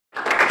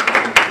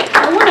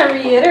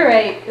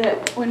reiterate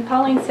that when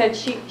Pauline said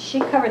she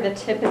covered the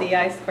tip of the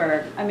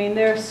iceberg. I mean,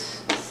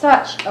 there's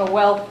such a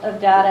wealth of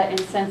data in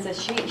census.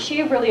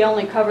 She really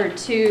only covered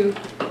 2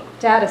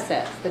 data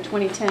sets, the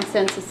 2010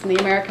 census and the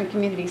American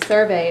Community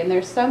Survey, and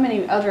there's so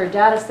many other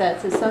data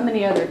sets and so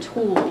many other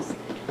tools.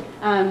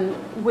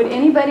 Would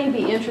anybody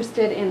be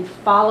interested in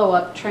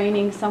follow-up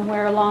training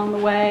somewhere along the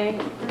way?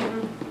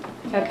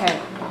 Okay.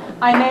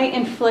 I may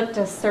inflict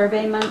a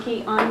survey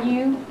monkey on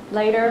you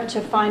later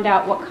to find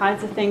out what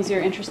kinds of things you're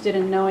interested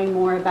in knowing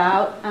more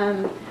about.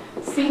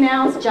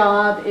 CNOW's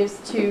job is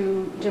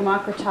to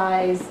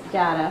democratize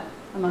data,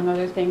 among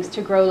other things,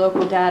 to grow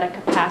local data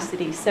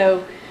capacity.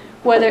 So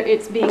whether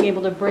it's being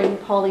able to bring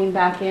Pauline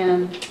back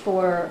in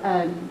for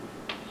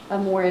a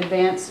more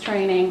advanced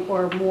training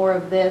or more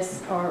of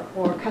this or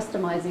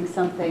customizing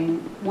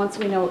something, once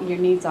we know what your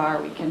needs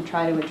are, we can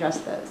try to address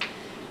those.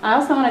 I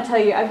also want to tell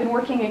you, I've been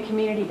working in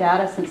community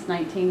data since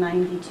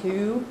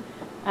 1992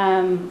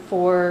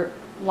 for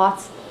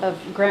lots of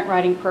grant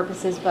writing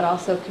purposes, but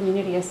also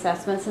community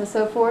assessments and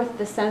so forth.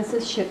 The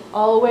census should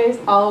always,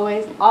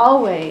 always,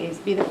 always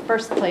be the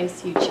first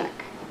place you check.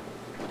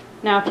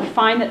 Now, if you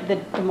find that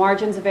the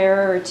margins of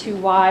error are too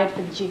wide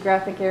for the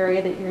geographic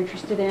area that you're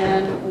interested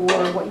in,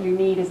 or what you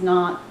need is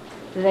not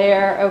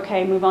there,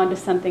 okay, move on to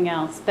something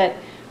else. But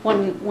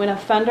when a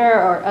funder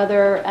or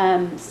other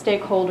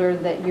stakeholder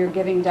that you're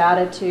giving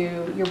data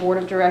to, your board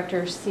of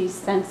directors, sees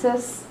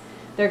census,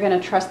 they're going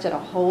to trust it a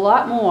whole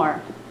lot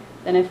more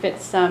than if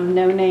it's some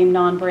no-name,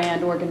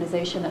 non-brand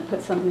organization that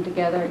puts something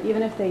together,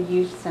 even if they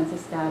use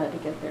census data to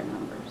get their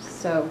numbers.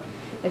 So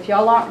if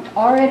y'all aren't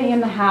already in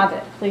the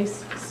habit,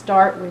 please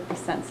start with the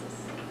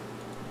census.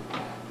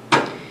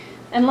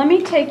 And let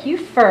me take you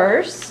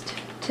first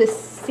to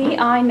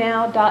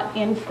cinow.info.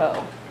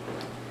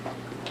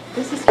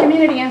 This is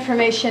Community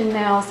Information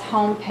Now's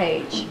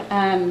homepage.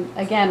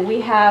 Again, we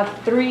have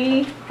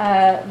 3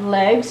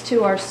 legs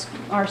to our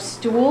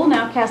stool.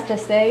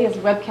 NOWCastSA is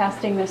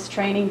webcasting this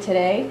training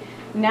today.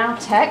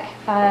 NowTech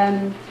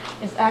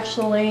is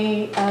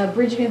actually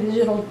bridging the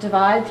digital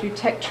divide through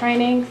tech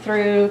training,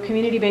 through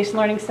community-based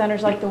learning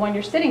centers like the one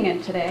you're sitting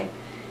in today.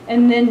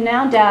 And then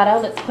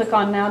NowData, let's click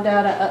on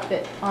NowData up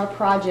at our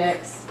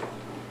projects.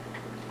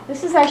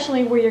 This is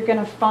actually where you're going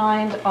to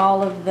find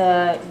all of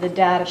the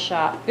data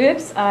shop.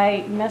 Oops,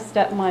 I messed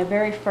up my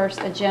very first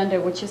agenda,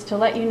 which is to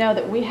let you know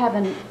that we have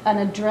an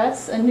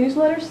address, a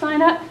newsletter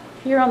sign up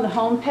here on the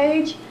home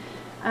page.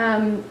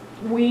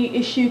 We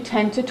issue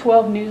 10 to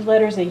 12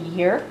 newsletters a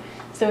year.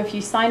 So if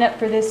you sign up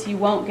for this, you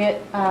won't get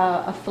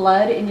a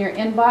flood in your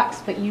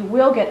inbox, but you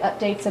will get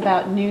updates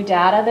about new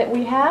data that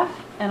we have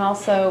and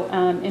also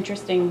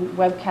interesting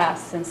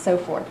webcasts and so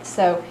forth.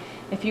 So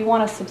if you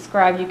want to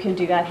subscribe, you can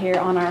do that here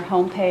on our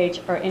homepage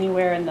or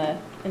anywhere in the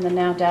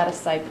Now Data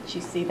site that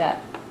you see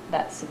that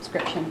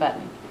subscription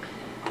button.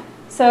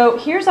 So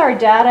here's our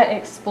Data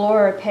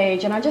Explorer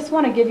page, and I just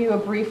want to give you a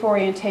brief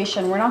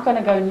orientation. We're not going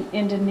to go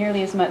into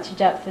nearly as much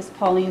depth as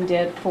Pauline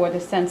did for the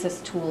census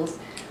tools.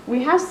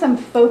 We have some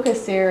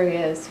focus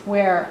areas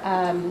where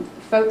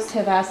folks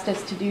have asked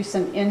us to do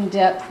some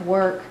in-depth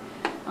work.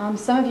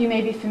 Some of you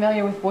may be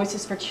familiar with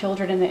Voices for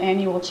Children and the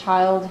annual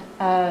child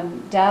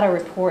data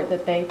report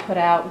that they put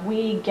out.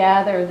 We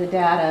gather the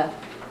data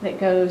that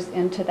goes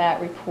into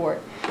that report.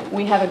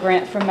 We have a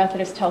grant from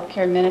Methodist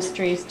Healthcare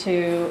Ministries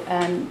to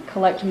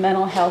collect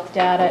mental health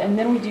data, and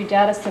then we do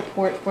data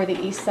support for the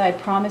East Side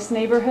Promise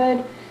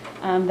neighborhood,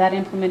 that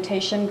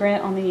implementation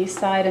grant on the East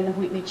Side, and the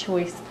Wheatley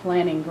Choice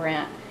Planning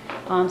grant.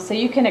 So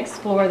you can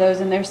explore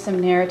those, and there's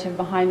some narrative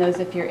behind those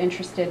if you're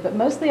interested. But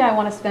mostly I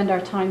want to spend our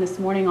time this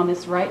morning on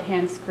this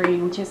right-hand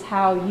screen, which is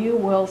how you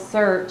will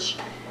search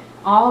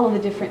all of the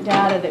different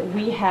data that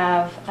we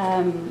have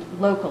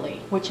locally,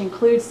 which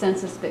includes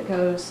census but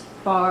goes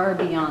far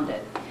beyond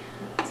it.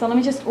 So let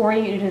me just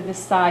orient you to this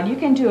side. You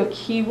can do a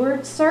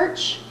keyword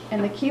search,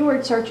 and the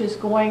keyword search is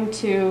going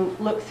to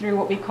look through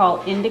what we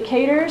call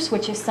indicators,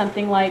 which is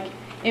something like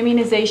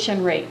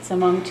immunization rates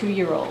among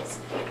 2-year-olds.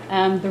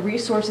 The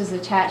resources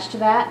attached to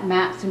that,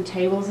 maps and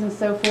tables and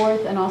so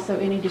forth, and also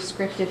any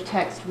descriptive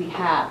text we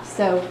have.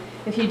 So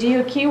if you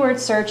do a keyword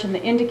search and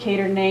the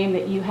indicator name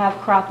that you have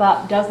crop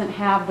up doesn't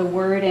have the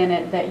word in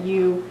it that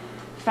you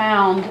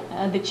found,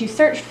 that you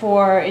searched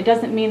for, it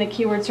doesn't mean the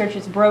keyword search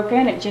is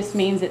broken, it just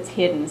means it's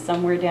hidden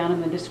somewhere down in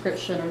the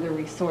description or the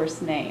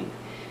resource name.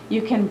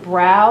 You can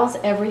browse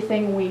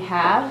everything we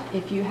have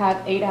if you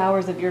have 8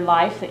 hours of your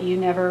life that you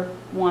never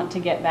want to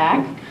get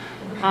back.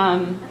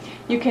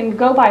 You can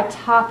go by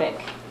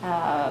topic,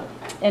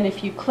 and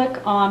if you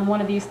click on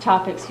one of these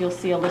topics, you'll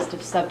see a list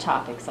of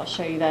subtopics. I'll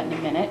show you that in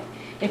a minute.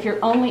 If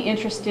you're only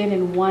interested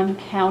in one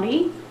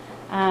county,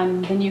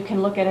 then you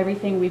can look at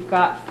everything we've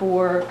got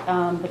for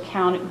the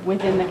county,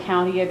 within the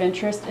county of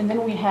interest, and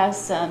then we have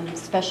some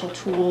special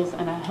tools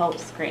and a help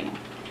screen.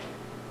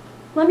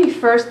 Let me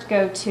first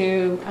go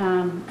to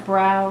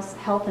Browse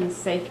Health and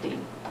Safety.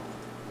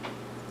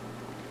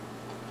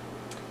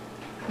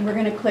 And we're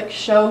going to click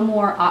Show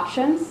More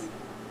Options.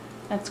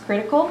 That's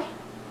critical.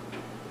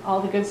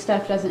 All the good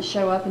stuff doesn't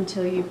show up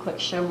until you click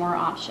Show More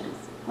Options.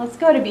 let's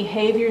go to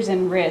behaviors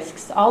and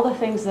risks, all the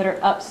things that are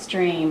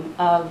upstream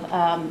of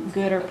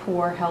good or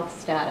poor health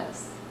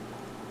status.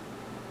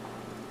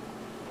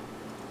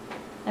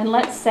 And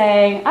let's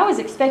say, I was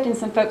expecting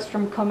some folks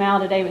from Comal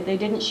today, but they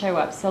didn't show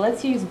up. So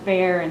let's use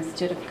Bear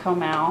instead of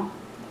Comal.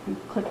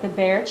 Click the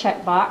Bear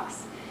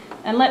checkbox.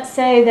 And let's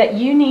say that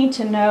you need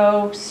to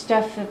know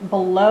stuff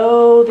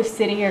below the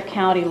city or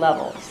county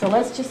level. So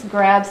let's just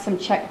grab some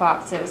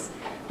checkboxes.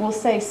 We'll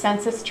say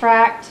census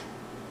tract,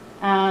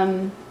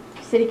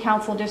 city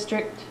council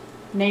district,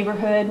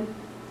 neighborhood,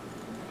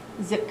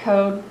 zip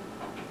code.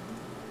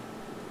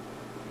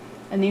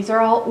 And these are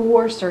all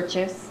OR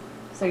searches.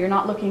 So you're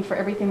not looking for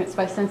everything that's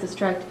by census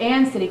tract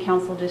and city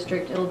council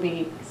district. It'll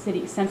be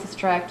city census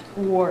tract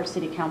or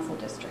city council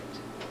district.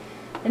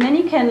 And then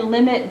you can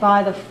limit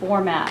by the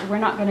format. We're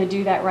not going to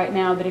do that right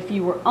now, but if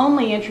you were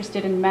only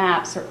interested in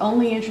maps or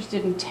only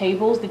interested in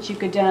tables that you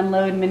could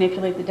download and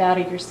manipulate the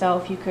data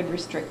yourself, you could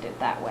restrict it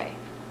that way.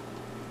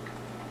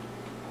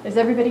 Is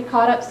everybody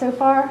caught up so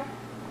far?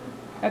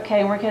 Okay,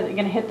 and we're going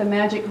to hit the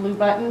magic blue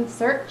button,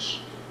 search.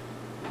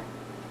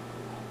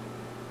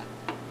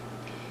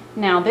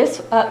 Now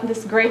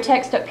this gray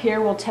text up here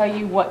will tell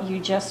you what you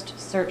just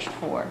searched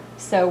for.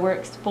 So we're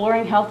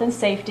exploring health and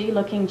safety,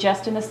 looking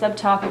just in the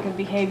subtopic of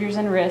behaviors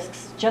and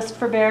risks, just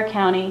for Bexar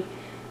County,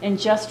 and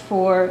just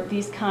for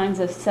these kinds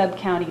of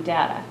sub-county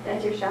data.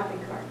 That's your shopping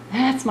cart.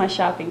 That's my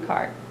shopping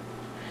cart.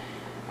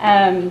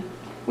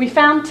 We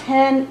found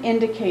 10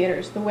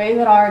 indicators. The way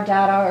that our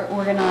data are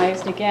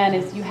organized, again,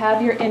 is you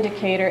have your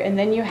indicator, and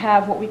then you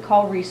have what we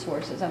call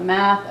resources, a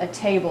map, a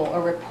table,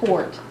 a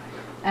report,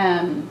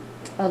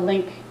 a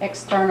link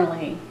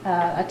externally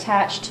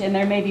attached, and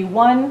there may be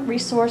one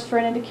resource for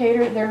an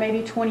indicator, there may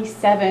be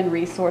 27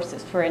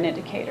 resources for an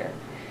indicator.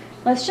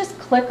 Let's just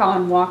click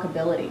on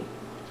walkability.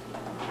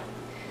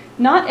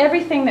 Not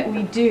everything that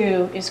we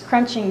do is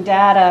crunching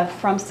data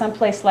from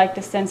someplace like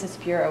the Census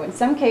Bureau. In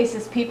some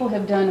cases, people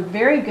have done a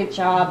very good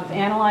job of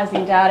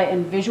analyzing data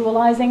and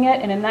visualizing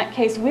it, and in that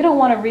case, we don't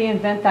want to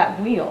reinvent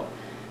that wheel.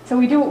 So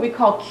we do what we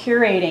call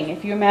curating.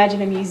 If you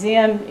imagine a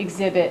museum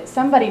exhibit,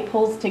 somebody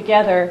pulls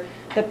together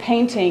the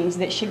paintings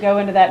that should go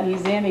into that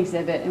museum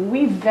exhibit, and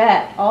we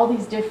vet all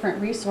these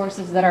different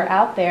resources that are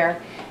out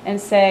there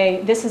and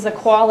say, this is a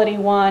quality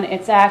one,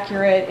 it's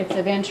accurate, it's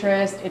of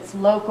interest, it's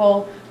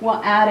local,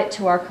 we'll add it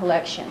to our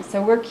collection.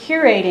 So we're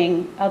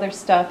curating other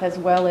stuff as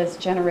well as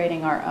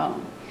generating our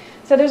own.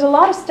 So there's a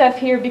lot of stuff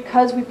here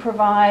because we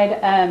provide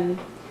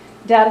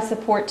data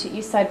support to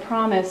Eastside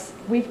Promise.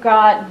 We've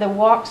got the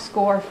walk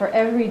score for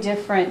every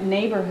different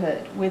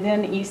neighborhood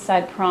within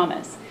Eastside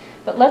Promise.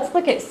 But let's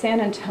look at San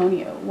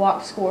Antonio,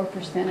 walk score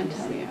for San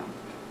Antonio.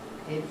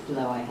 It's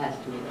low, it has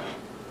to be low.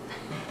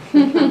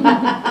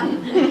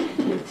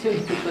 Too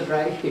many people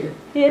drive here.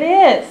 It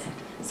is.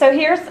 So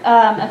here's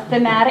a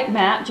thematic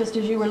map, just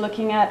as you were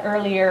looking at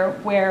earlier,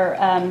 where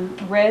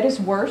red is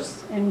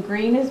worse, and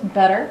green is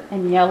better,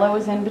 and yellow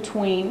is in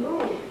between.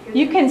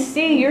 You can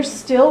see you're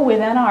still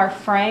within our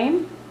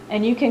frame,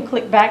 and you can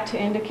click back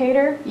to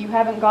indicator. You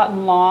haven't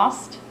gotten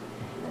lost.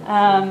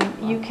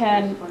 You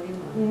can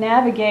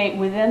navigate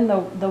within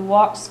the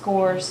walk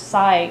score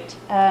site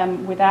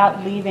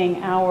without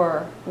leaving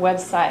our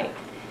website.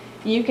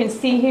 You can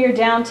see here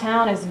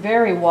downtown is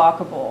very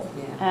walkable,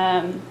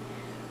 Yeah.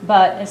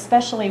 but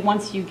especially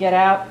once you get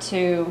out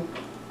to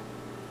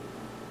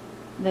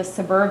the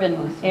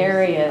suburban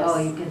areas. Oh,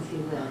 you can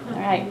see that.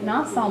 All right,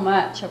 not so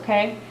much,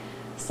 okay?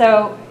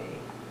 So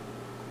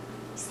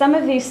some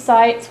of these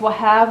sites will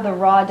have the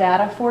raw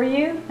data for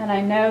you, and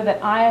I know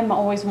that I am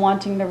always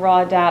wanting the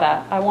raw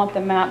data. I want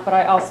the map, but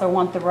I also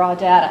want the raw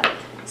data.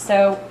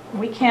 So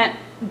we can't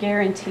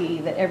guarantee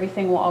that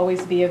everything will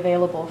always be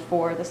available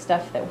for the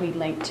stuff that we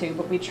link to,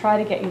 but we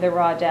try to get you the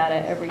raw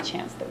data every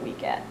chance that we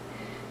get.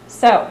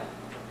 So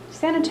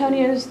San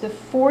Antonio is the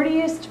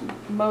 40th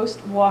most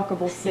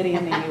walkable city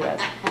in the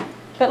U.S.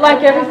 But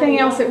like everything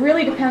else, it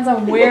really depends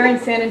on where in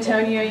San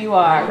Antonio you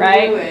are,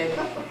 right?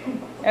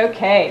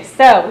 Okay,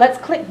 so let's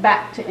click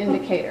back to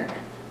indicator.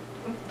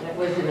 That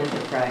wasn't a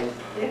surprise.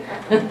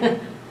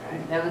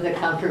 That was a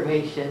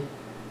confirmation.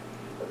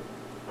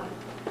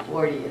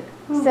 40th.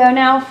 So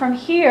now from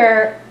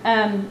here,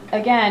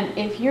 again,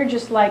 if you're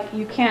just like,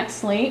 you can't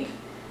sleep,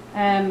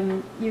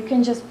 you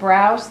can just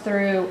browse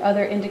through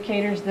other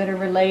indicators that are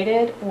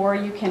related, or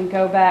you can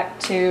go back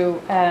to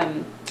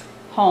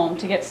home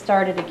to get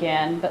started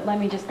again. But let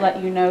me just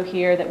let you know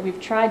here that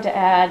we've tried to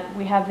add,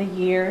 we have the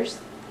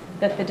years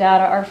that the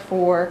data are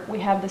for, we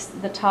have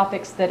the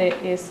topics that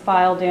it is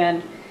filed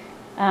in,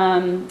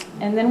 and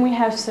then we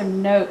have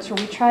some notes where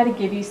we try to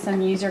give you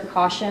some user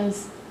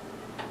cautions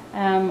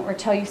or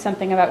tell you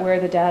something about where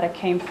the data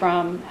came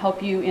from,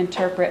 help you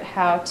interpret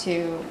how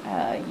to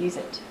use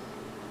it.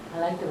 I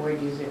like the word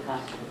user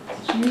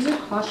cautions. User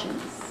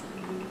cautions.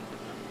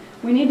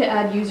 We need to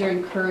add user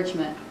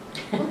encouragement.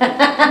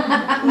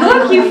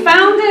 Look, you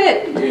found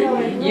it!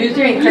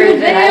 User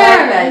encouragement, I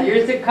like that.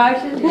 User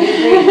caution,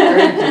 user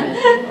encouragement.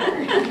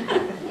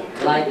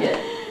 Like it.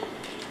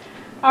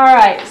 All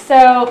right,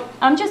 so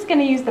I'm just going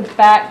to use the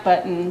back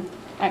button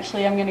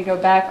Actually, I'm going to go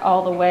back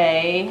all the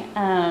way,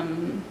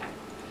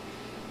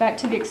 back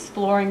to the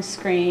exploring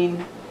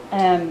screen.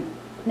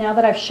 Now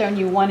that I've shown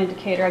you one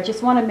indicator, I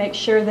just want to make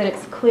sure that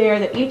it's clear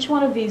that each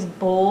one of these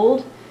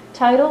bold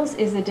titles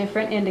is a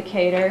different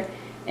indicator,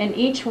 and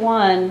each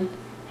one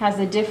has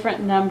a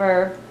different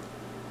number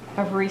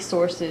of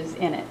resources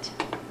in it.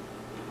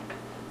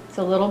 It's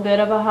a little bit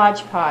of a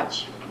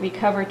hodgepodge. We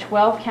cover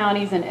 12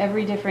 counties in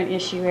every different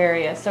issue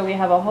area, so we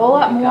have a whole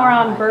lot more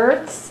on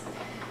births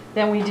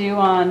than we do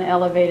on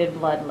elevated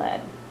blood lead.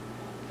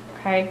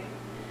 Okay?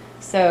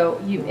 So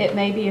it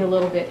may be a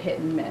little bit hit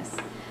and miss.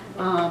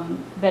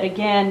 But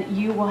again,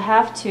 you will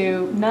have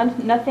to,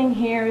 nothing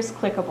here is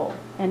clickable.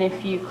 And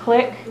if you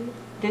click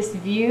this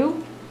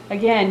view,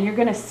 again, you're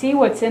going to see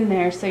what's in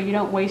there so you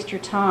don't waste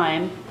your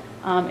time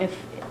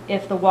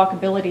if the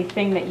walkability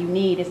thing that you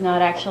need is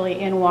not actually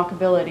in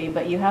walkability.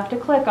 But you have to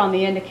click on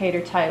the indicator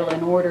title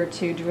in order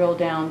to drill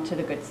down to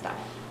the good stuff.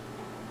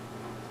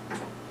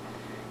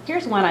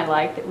 Here's one I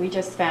like that we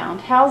just found.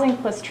 Housing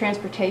plus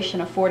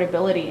Transportation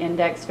Affordability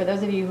Index. For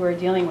those of you who are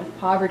dealing with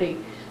poverty,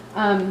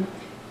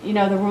 you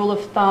know, the rule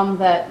of thumb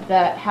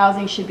that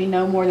housing should be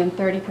no more than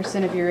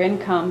 30% of your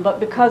income. But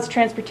because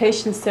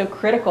transportation is so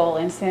critical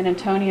in San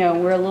Antonio,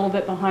 we're a little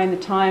bit behind the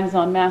times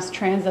on mass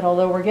transit,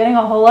 although we're getting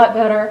a whole lot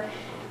better.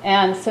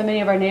 And so many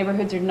of our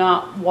neighborhoods are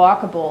not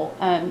walkable.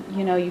 And,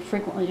 you know, you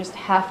frequently just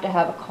have to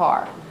have a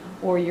car,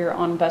 or you're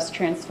on bus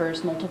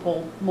transfers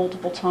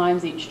multiple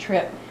times each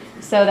trip.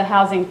 So the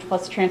Housing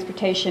plus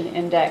Transportation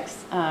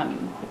Index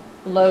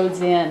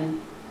loads in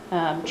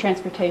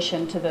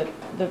transportation to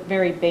the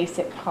very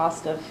basic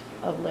cost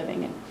of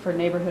living and for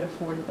neighborhood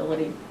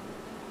affordability.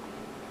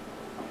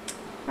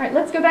 All right,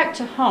 let's go back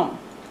to home.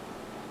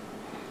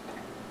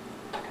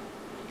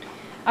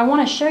 I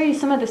want to show you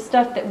some of the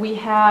stuff that we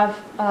have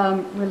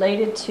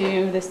related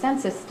to the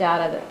census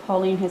data that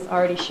Pauline has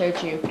already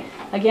showed you.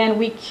 Again,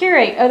 we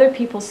curate other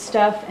people's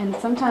stuff, and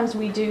sometimes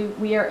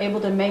we are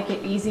able to make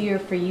it easier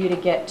for you to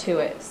get to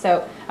it.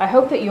 So I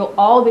hope that you'll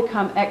all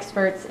become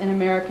experts in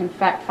American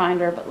Fact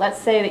Finder, but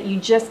let's say that you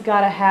just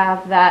got to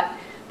have that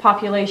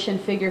population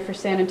figure for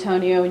San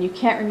Antonio and you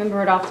can't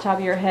remember it off the top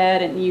of your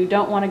head and you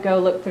don't want to go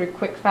look through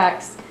quick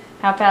facts.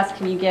 How fast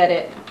can you get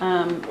it?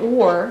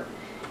 Or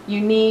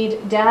you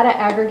need data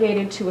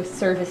aggregated to a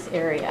service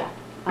area.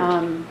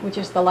 Which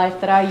is the life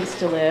that I used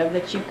to live,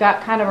 that you've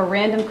got kind of a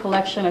random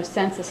collection of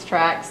census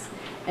tracts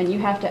and you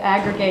have to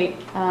aggregate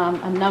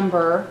a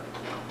number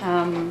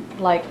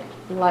like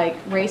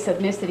race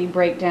ethnicity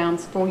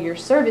breakdowns for your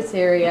service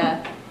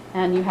area,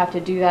 and you have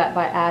to do that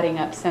by adding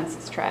up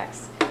census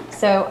tracts.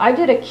 So I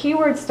did a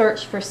keyword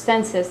search for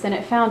census and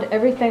it found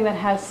everything that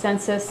has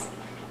census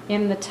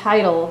in the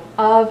title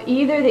of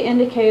either the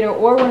indicator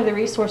or one of the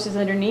resources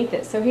underneath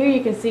it. So here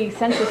you can see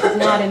census is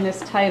not in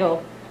this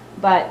title,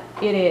 but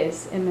it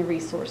is in the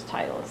resource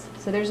titles.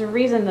 So there's a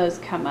reason those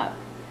come up.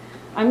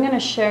 I'm going to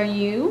show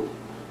you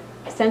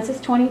Census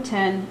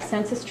 2010,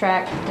 Census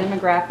Tract,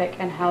 Demographic,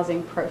 and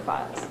Housing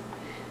Profiles.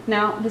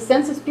 Now, the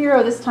Census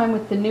Bureau, this time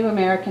with the new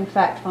American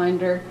Fact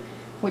Finder,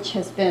 which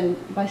has been,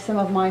 by some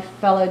of my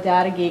fellow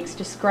data geeks,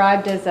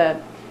 described as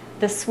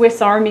the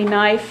Swiss Army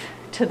knife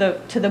to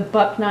the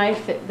buck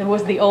knife. There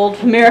was the old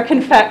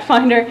American Fact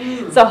Finder.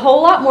 It's a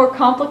whole lot more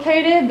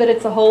complicated, but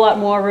it's a whole lot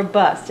more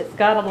robust. It's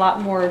got a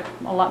lot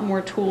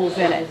more tools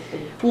in it.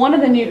 One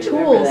of the new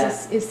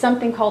tools is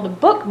something called a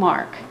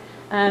bookmark.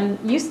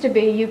 Used to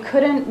be you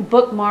couldn't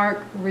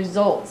bookmark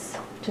results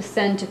to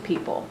send to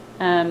people.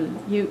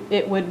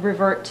 It would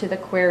revert to the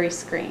query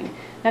screen.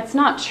 That's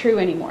not true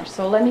anymore.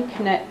 So let me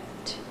connect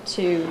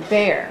to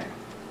Bear.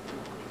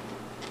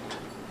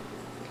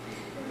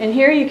 And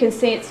here you can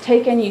see it's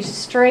taken you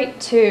straight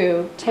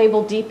to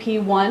table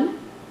DP1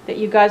 that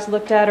you guys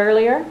looked at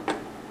earlier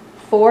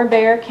for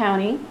Bexar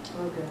County.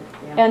 Okay,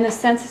 yeah. And the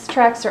census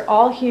tracts are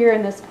all here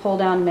in this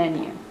pull-down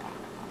menu.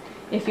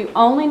 If you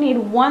only need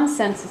one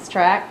census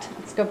tract,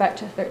 let's go back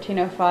to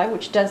 1305,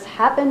 which does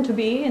happen to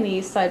be in the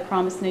East Side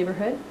Promise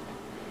neighborhood.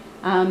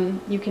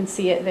 You can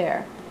see it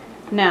there.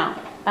 Now,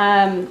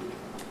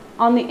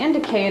 on the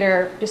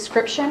indicator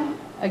description,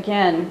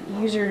 again,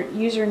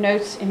 user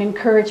notes and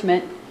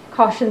encouragement,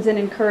 cautions and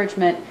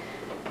encouragement.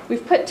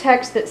 We've put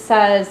text that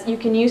says you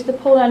can use the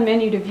pull-down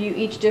menu to view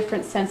each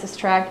different census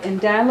tract, and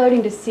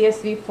downloading to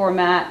CSV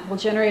format will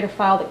generate a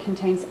file that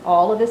contains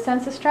all of the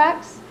census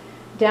tracts.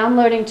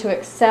 Downloading to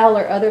Excel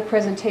or other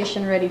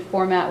presentation-ready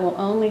format will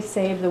only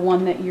save the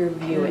one that you're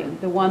viewing,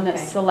 the one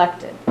that's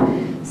selected.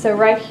 So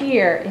right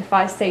here, if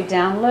I say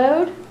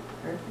download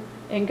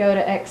and go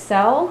to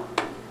Excel,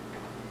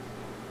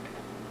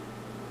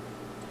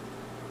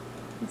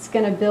 it's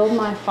going to build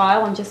my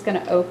file. I'm just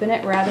going to open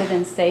it rather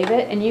than save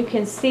it. And you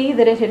can see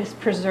that it has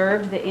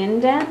preserved the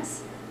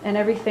indents and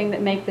everything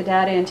that make the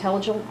data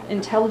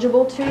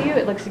intelligible to you.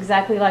 It looks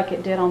exactly like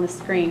it did on the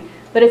screen.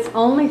 But it's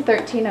only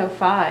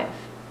 1305,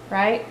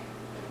 right?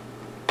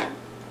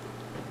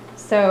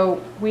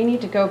 So we need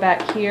to go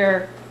back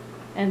here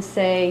and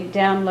say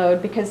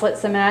download, because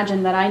let's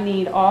imagine that I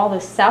need all the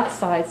south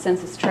side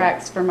census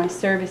tracts for my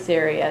service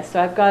area.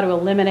 So I've got to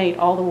eliminate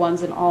all the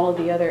ones in all of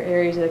the other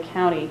areas of the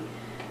county.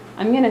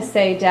 I'm going to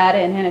say data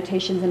and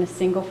annotations in a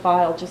single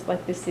file, just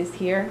like this is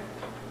here.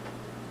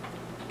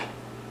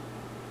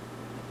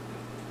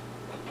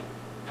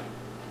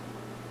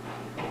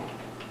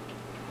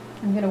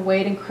 I'm going to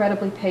wait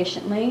incredibly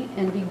patiently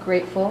and be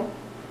grateful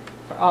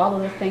for all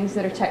of the things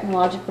that are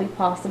technologically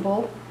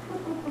possible.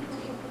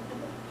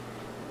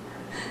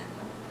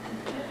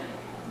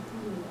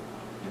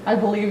 I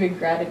believe in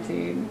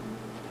gratitude.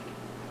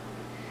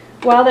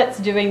 While that's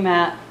doing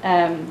that,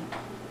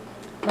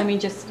 let me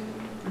just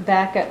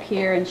back up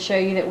here and show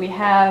you that we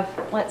have,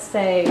 let's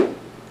say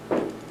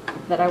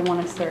that I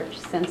want to search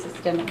census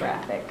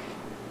demographic.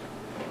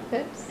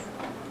 Oops.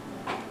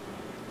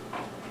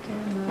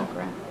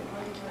 Demographic.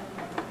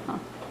 Huh.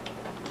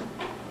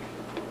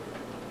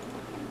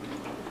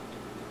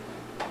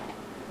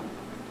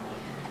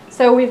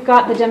 So we've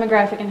got the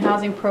demographic and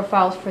housing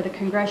profiles for the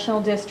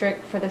congressional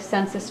district, for the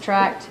census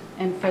tract,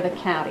 and for the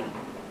county.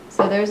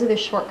 So those are the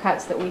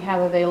shortcuts that we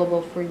have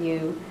available for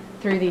you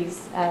through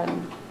these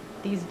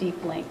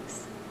deep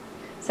links.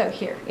 So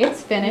here,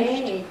 it's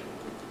finished. Yay.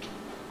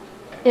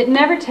 It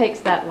never takes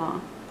that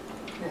long.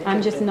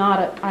 I'm just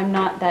I'm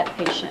not that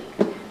patient.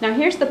 Now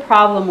here's the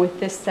problem with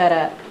this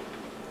setup.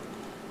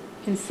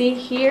 You can see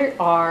here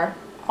are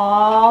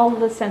all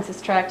the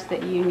census tracts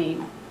that you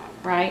need,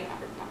 right?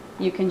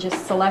 You can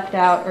just select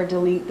out or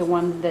delete the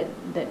ones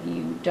that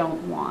you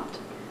don't want.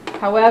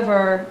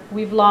 However,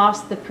 we've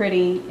lost the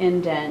pretty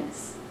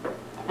indents.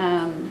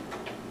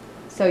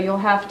 So you'll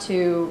have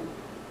to,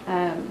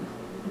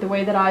 the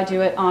way that I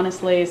do it,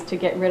 honestly, is to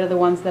get rid of the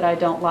ones that I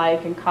don't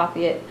like and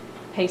copy it,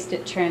 paste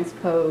it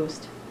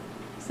transposed,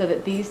 so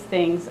that these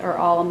things are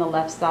all on the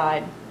left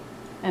side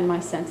and my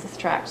census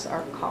tracts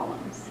are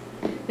columns.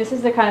 This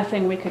is the kind of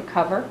thing we could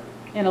cover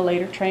in a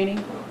later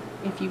training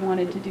if you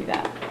wanted to do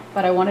that.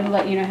 But I wanted to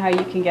let you know how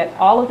you can get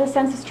all of the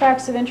census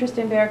tracts of interest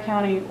in Bexar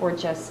County, or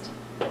just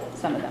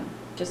some of them,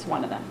 just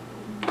one of them.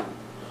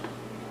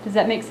 Does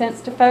that make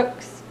sense to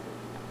folks?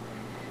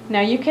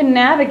 Now you can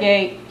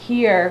navigate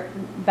here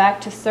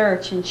back to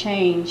search and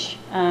change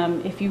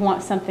if you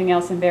want something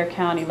else in Bexar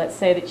County. Let's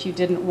say that you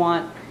didn't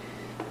want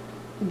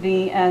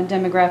the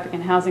demographic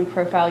and housing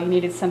profile, you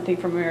needed something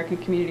from American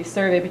Community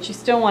Survey, but you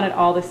still wanted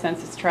all the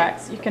census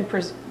tracts. You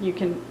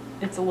can,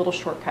 it's a little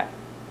shortcut.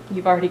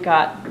 You've already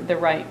got the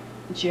right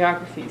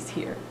geographies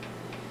here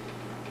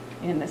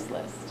in this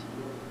list.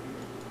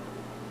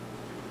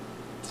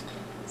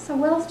 So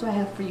what else do I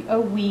have for you?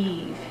 Oh,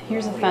 weave.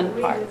 Here's a fun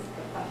part.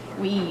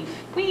 Weave.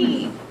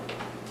 Weave.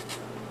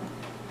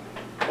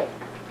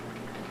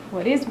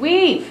 What is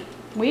Weave?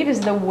 Weave is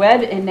the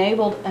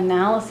web-enabled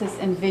analysis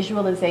and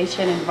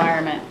visualization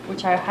environment,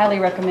 which I highly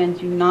recommend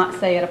you not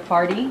say at a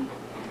party.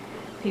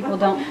 People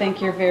don't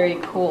think you're very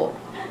cool.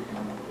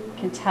 I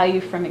can tell you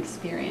from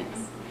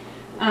experience.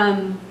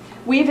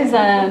 Weave is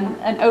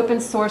an open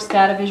source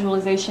data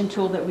visualization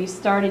tool that we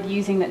started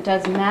using that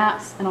does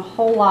maps and a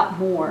whole lot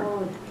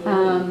more.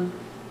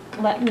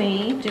 Let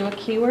me do a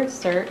keyword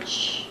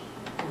search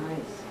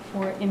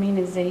for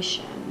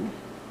immunization.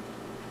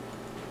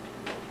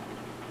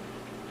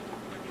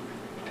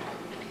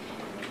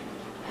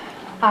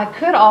 I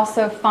could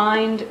also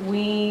find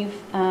Weave,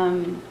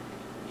 wow,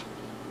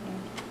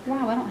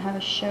 I don't have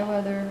a show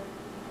other,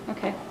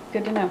 okay,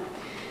 good to know.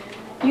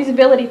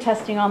 Usability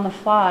testing on the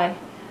fly.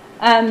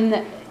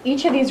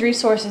 Each of these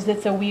resources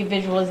that's a Weave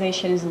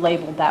visualization is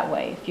labeled that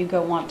way if you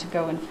want to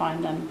go and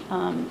find them.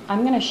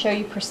 I'm going to show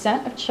you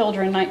percent of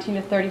children 19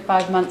 to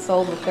 35 months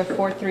old with their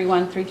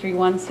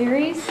 431-331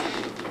 series.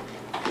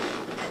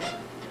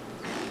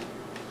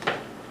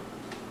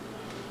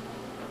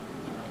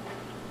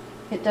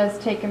 It does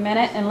take a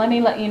minute, and let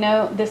me let you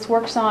know, this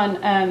works on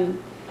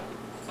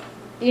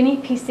any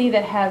PC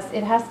that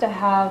has to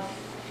have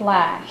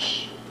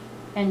Flash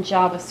and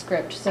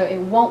JavaScript, so it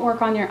won't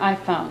work on your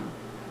iPhone.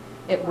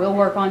 It will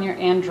work on your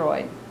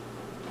Android.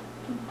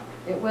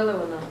 It will or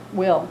will not?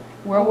 Will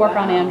work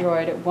on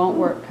Android. It won't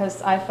work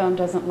because iPhone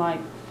doesn't like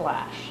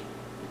Flash.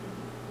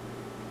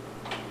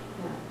 Yeah,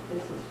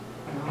 this is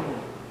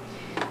phenomenal.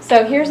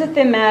 So here's a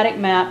thematic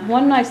map.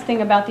 One nice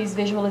thing about these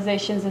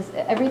visualizations is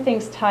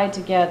everything's tied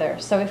together.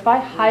 So if I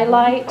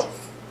highlight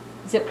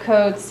zip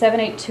code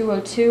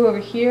 78202 over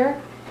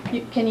here,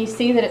 can you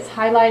see that it's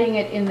highlighting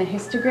it in the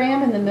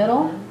histogram in the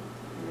middle?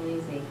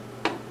 Amazing.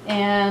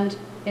 And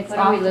it's What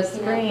are we off the looking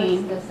screen.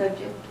 at? What's the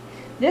subject?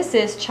 This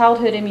is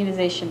childhood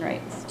immunization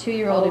rates,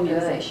 2-year-old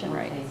immunization good.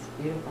 rates.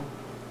 Okay, beautiful.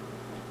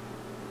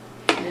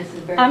 And this is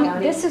Bexar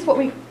County? This is what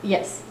we,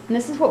 yes, and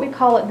this is what we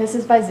call it. This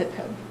is by zip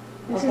code.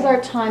 This is Okay.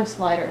 our time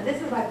slider.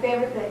 This is my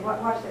favorite thing.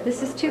 Watch this.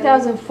 This is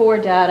 2004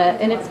 data,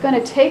 and it's going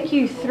to take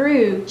you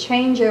through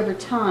change over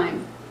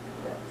time.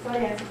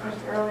 Sonia asked a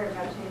question earlier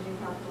about changing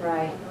population.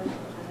 Right.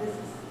 This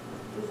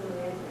is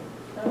amazing.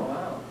 Oh,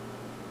 wow.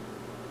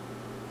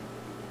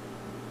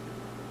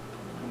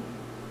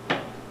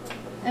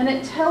 And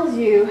it tells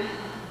you,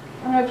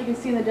 I don't know if you can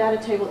see in the data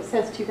table, it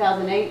says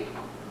 2008,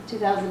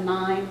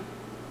 2009.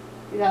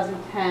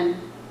 2010.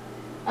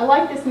 I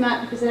like this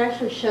map because it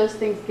actually shows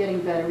things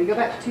getting better. We go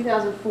back to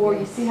 2004,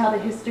 you see how the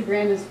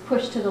histogram is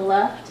pushed to the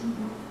left,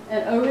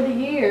 and over the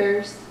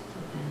years,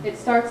 it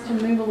starts to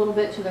move a little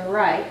bit to the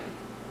right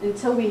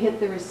until we hit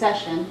the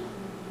recession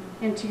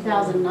in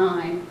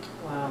 2009.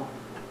 Wow.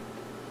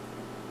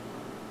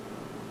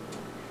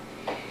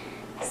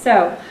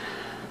 So,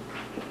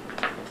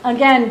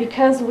 again,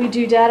 because we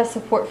do data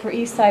support for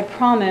Eastside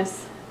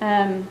Promise,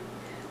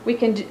 we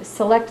can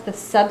select the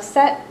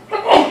subset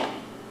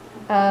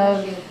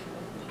of,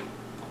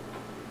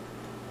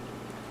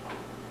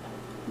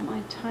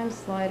 my time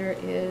slider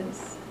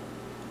is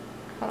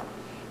cut off.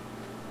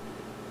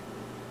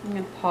 I'm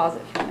going to pause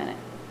it for a minute.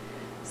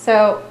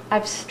 So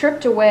I've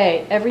stripped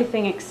away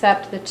everything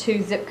except the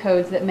 2 zip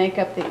codes that make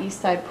up the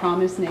Eastside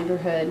Promise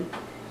neighborhood.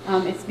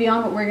 It's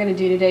beyond what we're going to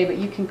do today, but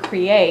you can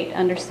create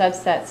under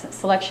subsets,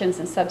 selections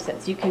and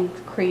subsets, you can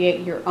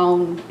create your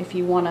own if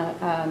you want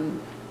to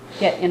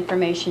get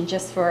information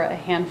just for a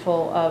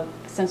handful of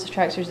census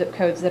tracts or zip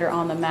codes that are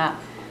on the map.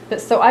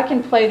 But so I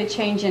can play the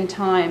change in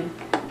time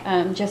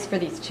just for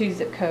these 2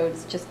 zip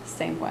codes just the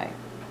same way.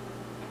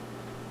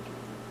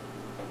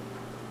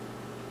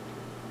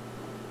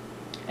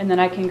 And then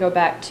I can go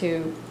back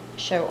to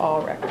show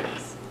all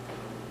records.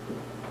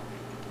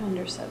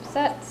 Under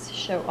subsets,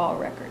 show all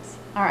records.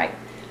 All right.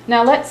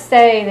 Now let's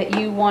say that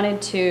you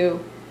wanted to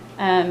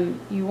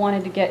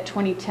get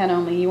 2010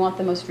 only. You want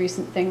the most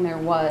recent thing there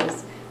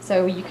was.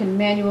 So you can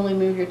manually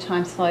move your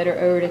time slider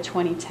over to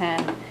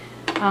 2010.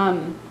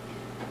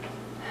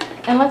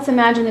 And let's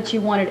imagine that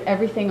you wanted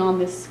everything on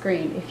this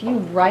screen. If you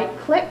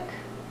right-click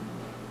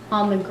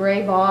on the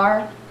gray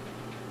bar,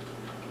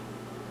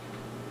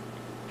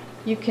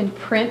 you can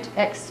print,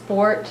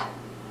 export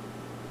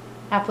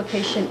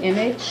application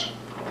image,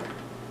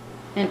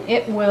 and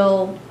it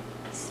will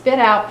spit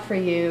out for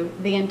you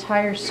the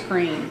entire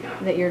screen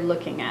that you're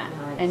looking at.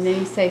 Nice. And then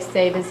you say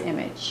save as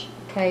image,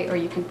 okay? Or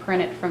you can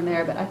print it from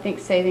there, but I think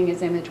saving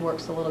as image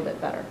works a little bit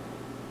better.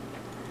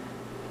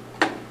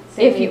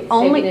 Save If you it,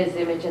 only save it as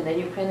image and then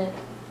you print it?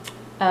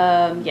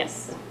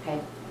 Yes, Okay.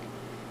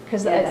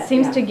 because Yeah, it that-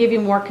 seems yeah. to give you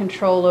more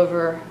control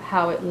over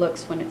how it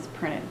looks when it's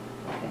printed.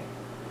 Okay.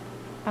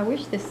 I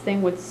wish this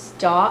thing would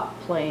stop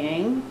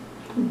playing.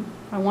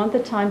 I want the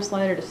time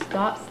slider to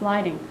stop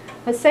sliding.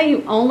 Let's say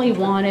you only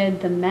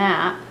wanted the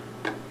map.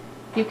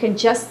 You can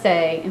just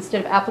say,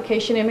 instead of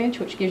application image,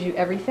 which gives you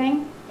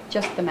everything,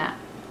 just the map.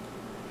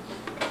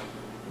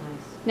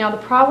 Nice. Now the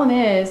problem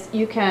is,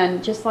 you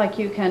can, just like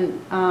you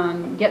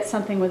can get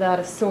something without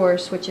a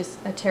source, which is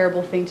a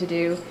terrible thing to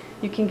do,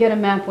 you can get a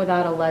map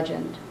without a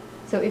legend.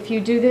 So if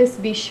you do this,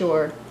 be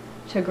sure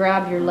to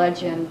grab your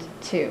legend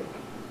too.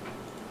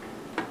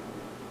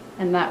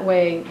 And that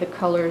way the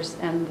colors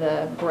and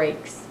the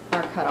breaks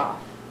are cut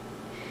off.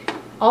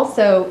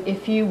 Also,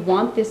 if you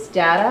want this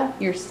data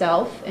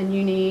yourself and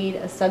you need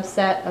a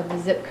subset of the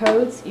zip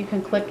codes, you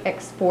can click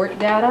Export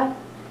Data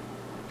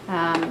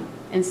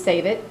and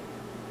save it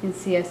in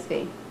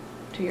CSV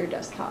to your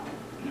desktop.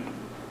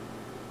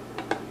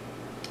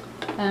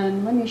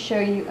 And let me show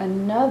you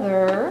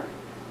another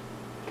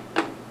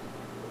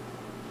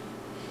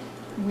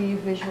view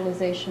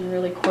visualization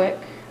really quick.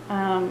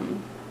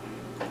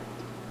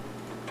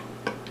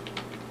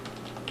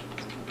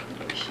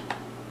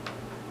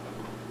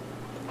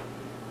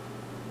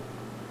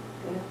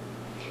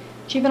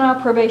 Juvenile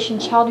probation,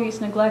 child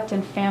abuse, neglect,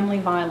 and family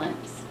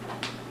violence.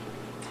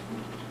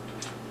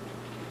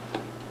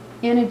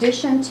 In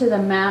addition to the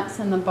maps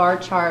and the bar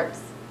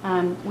charts,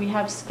 we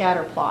have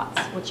scatter plots,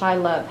 which I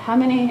love. How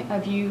many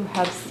of you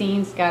have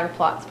seen scatter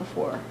plots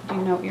before? Do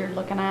you know what you're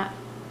looking at?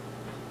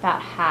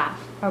 About half.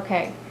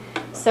 Okay.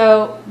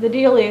 So the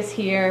deal is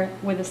here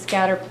with a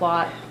scatter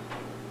plot,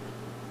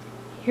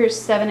 here's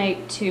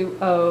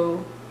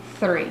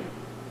 78203.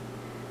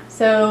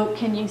 So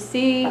can you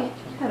see, I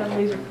had a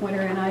laser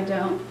pointer and I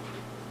don't.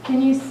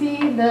 Can you see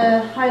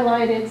the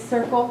highlighted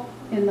circle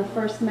in the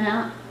first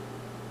map?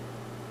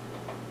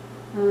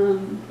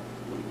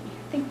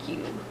 Thank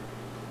you.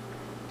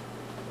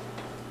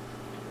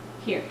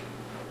 Here.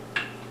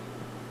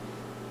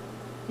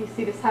 Do you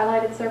see this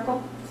highlighted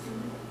circle?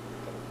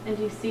 And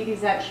do you see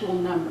these actual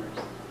numbers?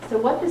 So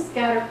what the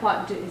scatter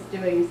plot is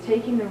doing is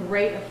taking the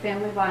rate of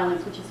family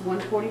violence, which is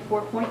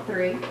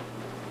 144.3,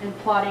 and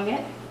plotting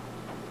it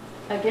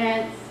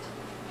against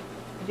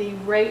the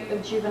rate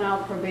of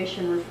juvenile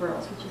probation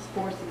referrals, which is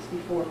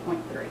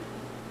 464.3.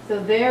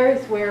 So there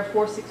is where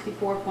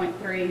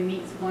 464.3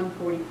 meets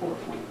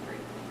 144.3.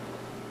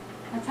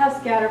 That's how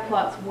scatter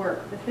plots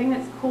work. The thing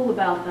that's cool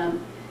about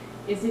them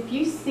is if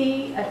you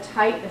see a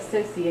tight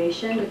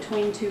association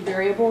between two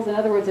variables, in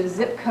other words, a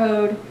zip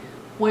code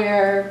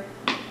where,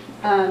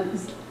 let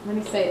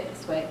me say it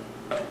this way,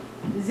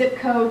 zip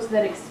codes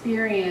that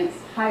experience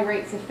high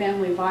rates of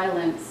family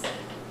violence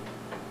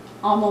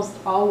almost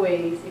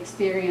always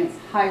experience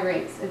high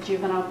rates of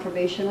juvenile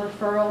probation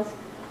referrals,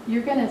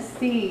 you're going to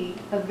see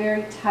a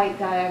very tight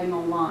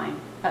diagonal line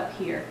up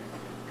here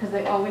because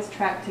they always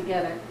track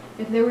together.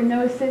 If there were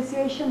no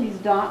association, these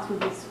dots would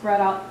be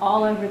spread out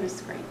all over the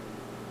screen.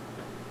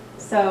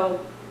 So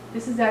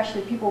This is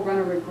actually, people run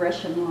a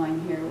regression line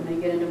here when they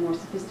get into more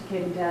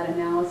sophisticated data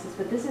analysis,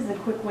 but this is a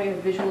quick way of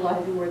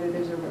visualizing whether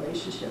there's a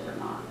relationship or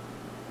not.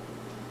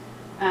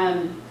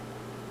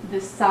 The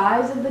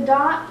size of the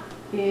dot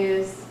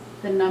is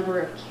the number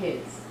of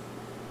kids.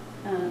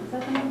 Is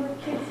that the number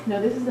of kids? No,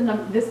 this is the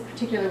number. This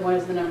particular one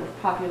is the number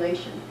of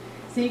population.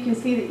 So you can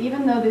see that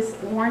even though this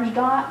orange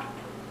dot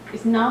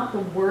is not the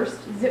worst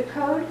zip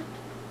code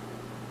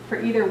for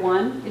either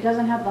one, it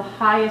doesn't have the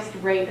highest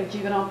rate of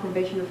juvenile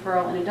probation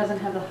deferral, and it doesn't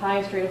have the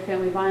highest rate of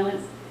family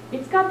violence.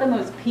 It's got the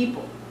most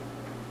people.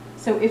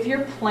 So if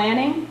you're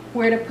planning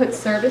where to put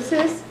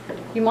services,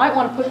 you might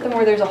want to put them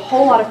where there's a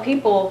whole lot of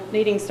people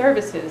needing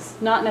services,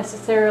 not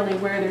necessarily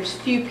where there's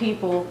few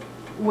people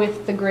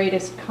with the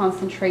greatest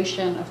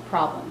concentration of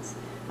problems.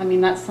 I mean,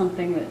 that's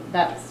something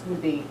that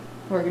would be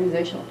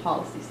organizational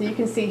policy. So you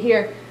can see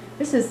here,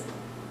 this is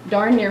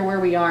darn near where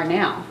we are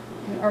now.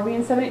 Are we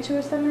in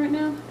 78207 right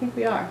now? I think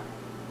we are.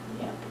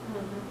 Yeah.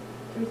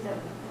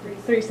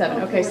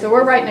 37. Okay, so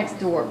we're right next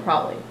door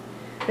probably.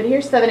 But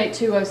here's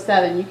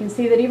 78207. You can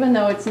see that even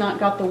though it's not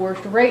got the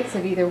worst rates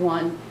of either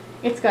one,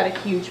 it's got a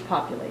huge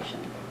population,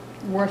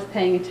 worth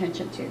paying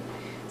attention to.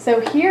 So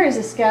here is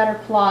a scatter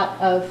plot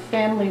of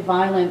family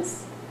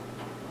violence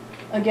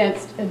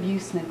against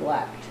abuse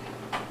neglect.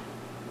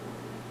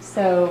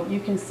 So you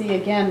can see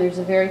again, there's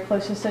a very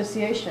close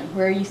association.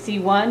 Where you see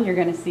one, you're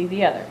going to see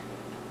the other.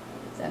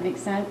 Does that make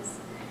sense?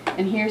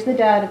 And here's the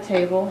data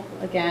table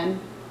again.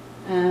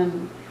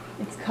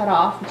 It's cut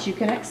off, but you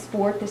can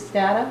export this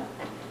data.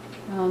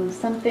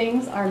 Some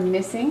things are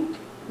missing.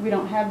 We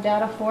don't have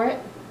data for it,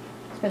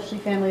 especially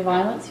family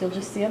violence. You'll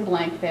just see a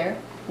blank there.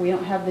 We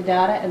don't have the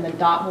data, and the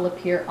dot will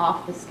appear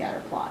off the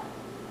scatter plot.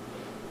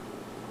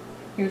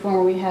 Here's one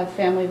where we have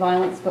family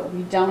violence, but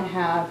we don't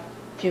have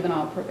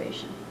juvenile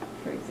probation,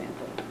 for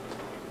example.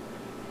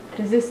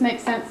 Does this make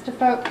sense to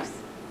folks?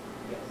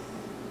 Yes.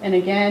 And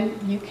again,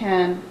 you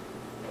can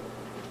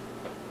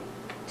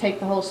take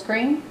the whole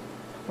screen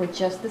or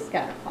just the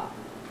scatter plot.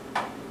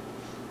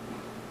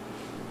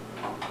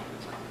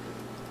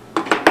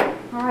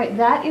 All right,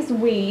 that is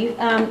Weave.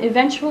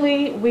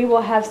 Eventually, we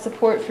will have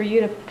support for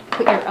you to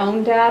put your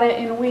own data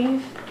in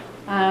Weave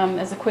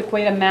as a quick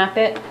way to map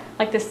it.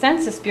 Like the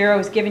Census Bureau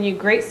has given you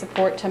great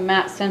support to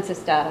map census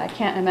data. I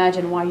can't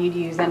imagine why you'd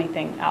use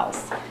anything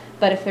else.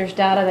 But if there's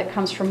data that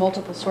comes from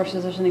multiple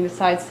sources or something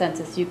besides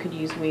census, you could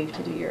use Weave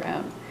to do your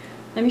own.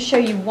 Let me show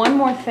you one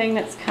more thing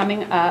that's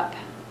coming up.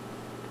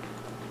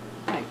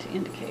 Right to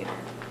indicator.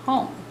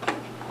 Home.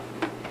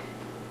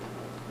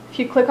 If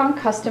you click on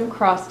Custom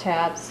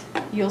Crosstabs,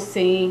 you'll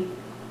see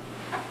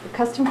the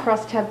Custom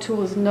Crosstab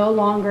tool is no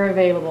longer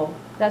available.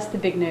 That's the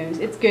big news.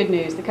 It's good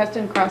news. The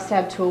Custom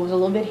Crosstab tool was a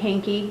little bit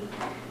hinky,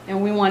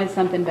 and we wanted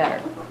something better.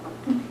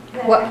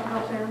 What?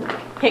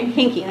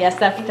 Hinky, yes,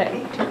 that's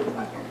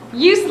it.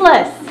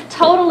 Useless.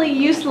 Totally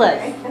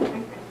useless.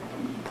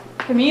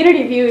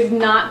 Community View is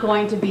not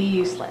going to be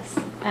useless.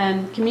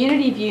 And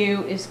Community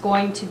View is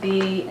going to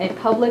be a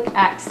public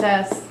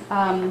access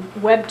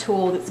web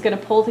tool that's going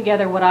to pull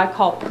together what I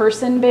call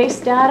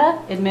person-based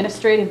data,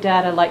 administrative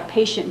data like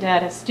patient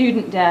data,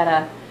 student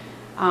data,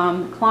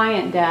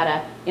 client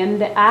data. In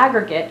the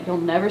aggregate, you'll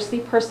never see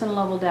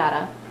person-level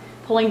data,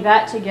 pulling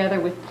that together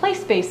with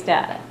place-based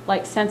data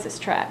like census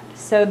tract.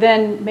 So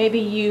then maybe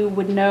you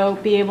would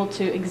be able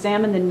to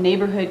examine the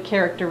neighborhood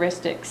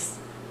characteristics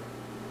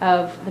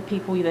of the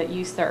people that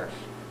you serve,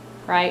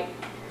 right?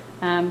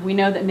 We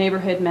know that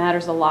neighborhood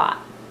matters a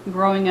lot.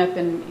 Growing up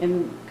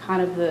in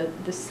kind of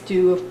the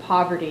stew of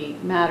poverty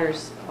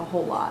matters a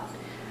whole lot.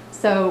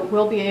 So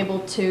we'll be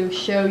able to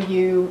show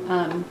you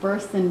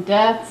births and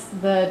deaths,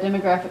 the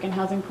demographic and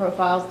housing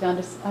profiles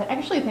down to, I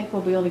actually think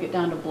we'll be able to get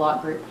down to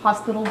block group.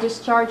 Hospital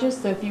discharges,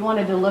 so if you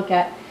wanted to look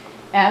at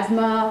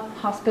asthma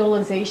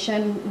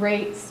hospitalization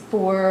rates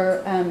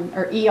for,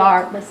 or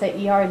ER, let's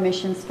say ER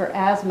admissions for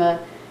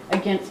asthma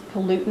against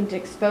pollutant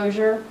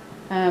exposure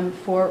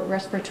for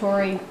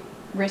respiratory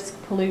risk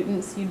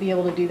pollutants, you'd be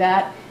able to do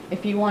that.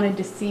 If you wanted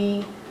to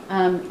see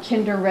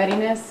kinder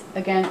readiness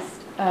against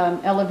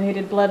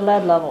elevated blood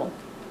lead level,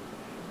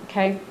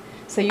 okay?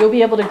 So you'll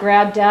be able to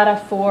grab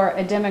data for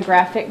a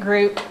demographic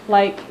group,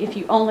 like if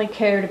you only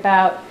cared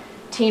about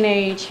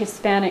teenage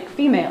Hispanic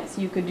females,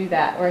 you could do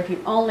that, or if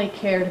you only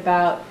cared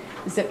about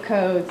zip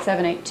code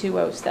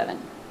 78207.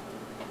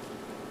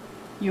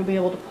 You'll be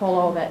able to pull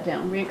all that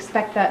down. We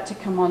expect that to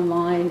come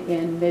online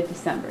in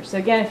mid-December. So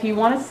again, if you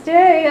want to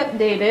stay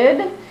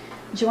updated,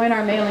 join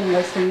our mailing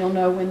list and you'll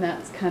know when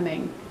that's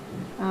coming.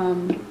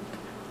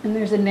 And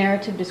there's a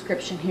narrative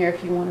description here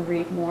if you want to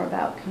read more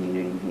about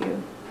Community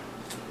View.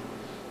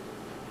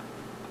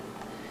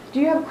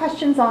 Do you have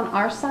questions on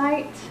our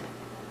site?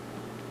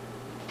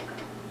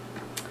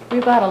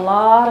 We've got a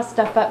lot of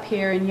stuff up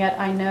here, and yet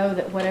I know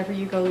that whatever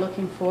you go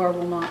looking for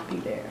will not be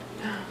there,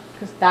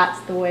 because that's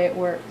the way it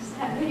works.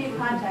 Who do you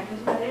contact?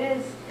 Because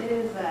there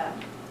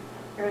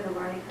is a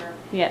learning curve.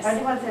 Yes. I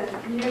do want to say that the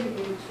Community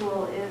View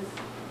tool is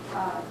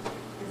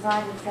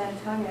designed in San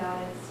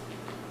Antonio.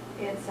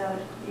 It's the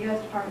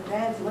U.S. Department of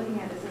Ed is looking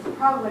at this. It's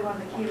probably one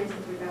of the key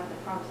reasons we got the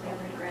Prompt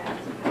Standard grant.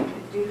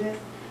 do this,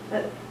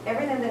 but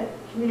everything that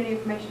community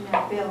information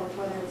now builds,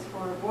 whether it's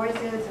for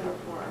voices or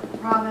for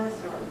promise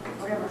or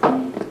whatever,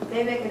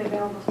 they make it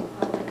available to the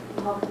public,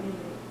 the whole community.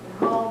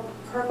 The whole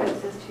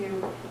purpose is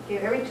to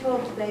give every tool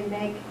that they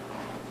make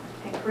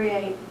and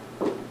create,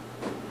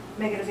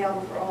 make it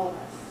available for all of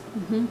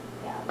us. Mhm.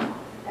 Yeah.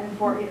 And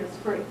for, it's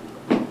free.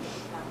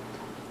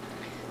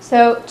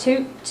 So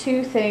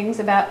two things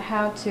about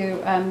how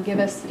to give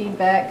us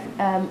feedback.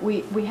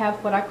 We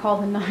have what I call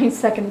the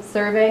 9-second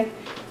survey.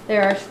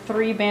 There are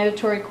 3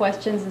 mandatory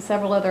questions and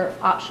several other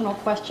optional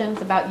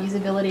questions about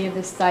usability of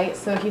this site.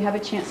 So if you have a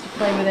chance to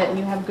play with it and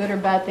you have good or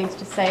bad things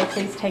to say,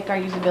 please take our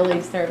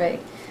usability survey.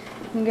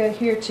 You can go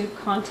here to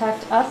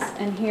contact us,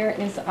 and here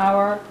is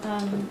our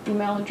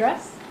email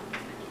address.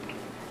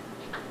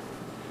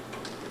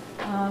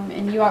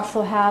 And you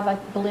also have, I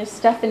believe,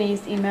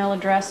 Stephanie's email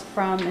address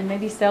from, and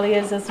maybe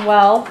Celia's as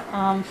well,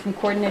 from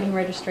coordinating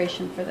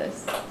registration for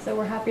this. So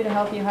we're happy to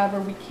help you however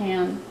we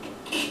can.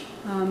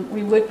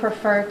 We would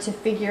prefer to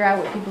figure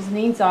out what people's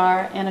needs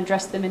are and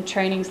address them in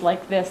trainings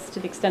like this to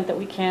the extent that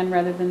we can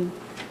rather than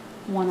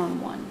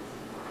one-on-one.